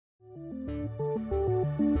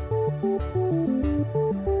We've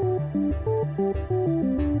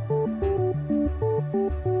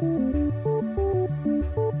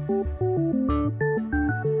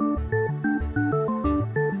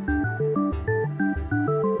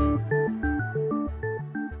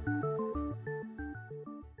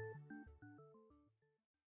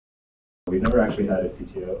never actually had a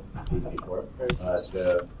CTO speak before,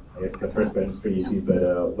 so I guess the first question is pretty easy.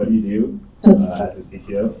 But what do you do as a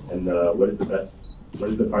CTO, and what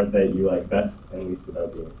is the part that you like best and least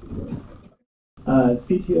about being a CTO?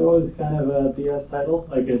 CTO is kind of a BS title.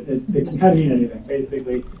 Like it can kind of mean anything.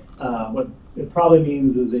 Basically, what it probably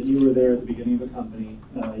means is that you were there at the beginning of a company.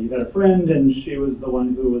 You had a friend, and she was the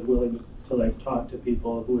one who was willing to like talk to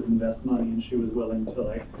people who would invest money, and she was willing to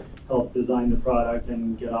like help design the product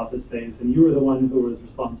and get office space. And you were the one who was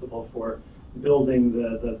responsible for building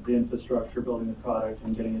the infrastructure, building the product,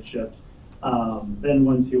 and getting it shipped. Then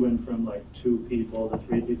once you went from like 2 people to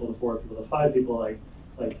 3 people to 4 people to 5 people,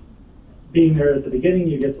 like being there at the beginning,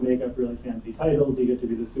 you get to make up really fancy titles. You get to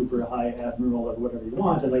be the super high admiral or whatever you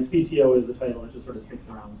want, and like CTO is the title that just sort of sticks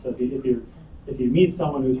around. So if you meet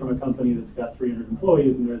someone who's from a company that's got 300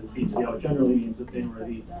 employees and they're the CTO, it generally means that they were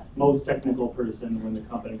the most technical person when the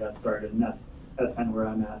company got started, and that's kind of where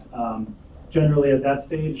I'm at. Generally, at that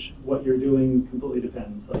stage, what you're doing completely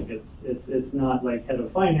depends. Like it's not like head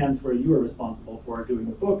of finance where you are responsible for doing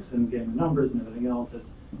the books and getting the numbers and everything else.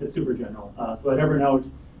 It's super general. So at Evernote.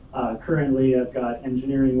 Currently, I've got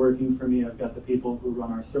engineering working for me. I've got the people who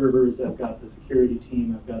run our servers. I've got the security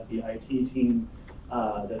team. I've got the IT team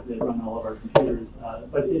that run all of our computers.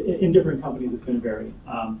 But in different companies, it's going to vary.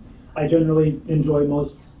 I generally enjoy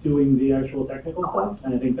most doing the actual technical stuff,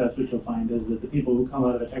 and I think that's what you'll find is that the people who come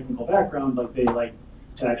out of a technical background, like they like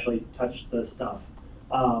to actually touch the stuff.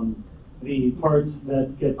 The parts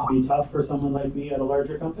that get to be tough for someone like me at a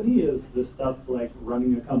larger company is the stuff like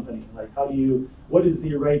running a company. Like what is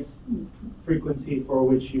the right frequency for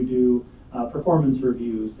which you do performance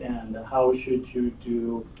reviews, and how should you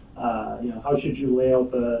do, how should you lay out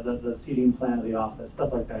the seating plan of the office,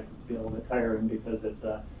 stuff like that can be a little bit tiring because it's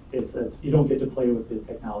you don't get to play with the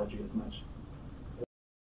technology as much.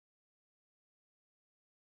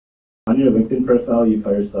 On your LinkedIn profile, you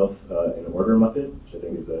call yourself an order muppet, which I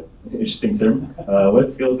think is an interesting term. What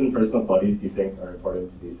skills and personal qualities do you think are important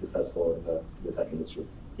to be successful in the tech industry?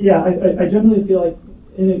 Yeah, I generally feel like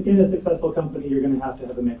in a successful company, you're going to have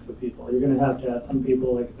a mix of people. You're going to have some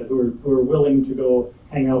people, like I said, who are willing to go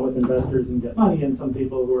hang out with investors and get money, and some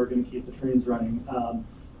people who are going to keep the trains running.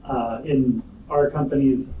 In our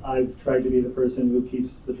companies, I've tried to be the person who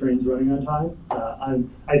keeps the trains running on time.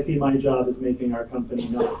 I see my job as making our company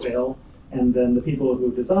not fail, and then the people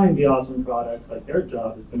who design the awesome products, like their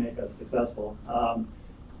job is to make us successful.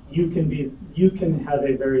 You can have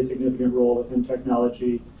a very significant role within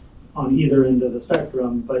technology on either end of the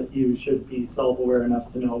spectrum, but you should be self-aware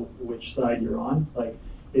enough to know which side you're on. Like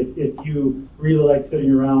if you really like sitting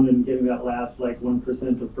around and getting that last like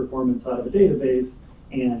 1% of performance out of a database,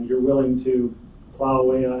 and you're willing to plow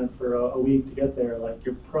away on it for a week to get there, like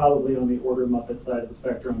you're probably on the order muppet side of the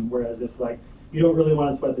spectrum. Whereas if like you don't really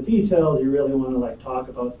want to sweat the details, you really want to like talk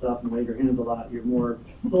about stuff and wave your hands a lot, you're a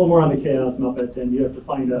little more on the chaos muppet, and you have to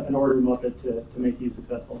find an order muppet to make you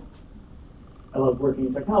successful. I love working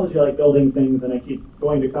in technology. I like building things, and I keep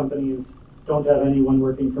going to companies. Don't have anyone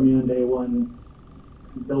working for me on day one.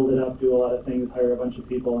 Build it up, do a lot of things, hire a bunch of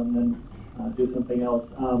people, and then do something else.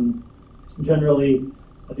 Generally,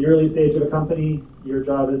 at the early stage of a company, your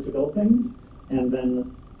job is to build things, and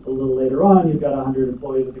then a little later on, you've got 100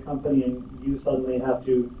 employees at the company, and you suddenly have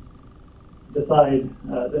to decide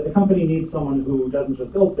that the company needs someone who doesn't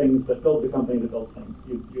just build things, but builds a company that builds things.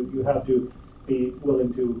 You have to be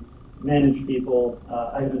willing to manage people.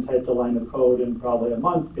 I haven't typed a line of code in probably a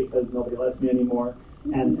month because nobody lets me anymore.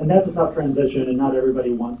 And that's a tough transition, and not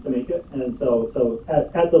everybody wants to make it. And so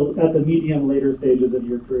at the medium later stages of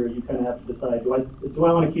your career, you kind of have to decide: do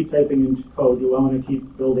I want to keep typing into code? Do I want to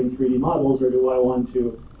keep building 3D models, or do I want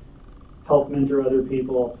to help mentor other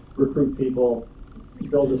people, recruit people,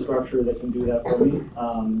 build a structure that can do that for me?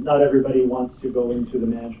 Not everybody wants to go into the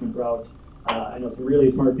management route. I know some really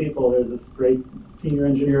smart people. There's this great senior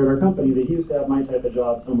engineer at our company that used to have my type of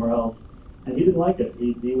job somewhere else, and he didn't like it.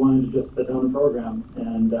 He wanted to just sit down and program,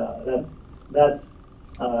 and that's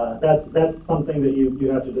something that you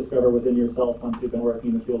have to discover within yourself once you've been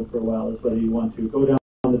working in the field for a while, is whether you want to go down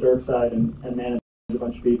the dark side and manage a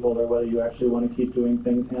bunch of people, or whether you actually want to keep doing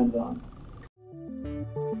things hands-on.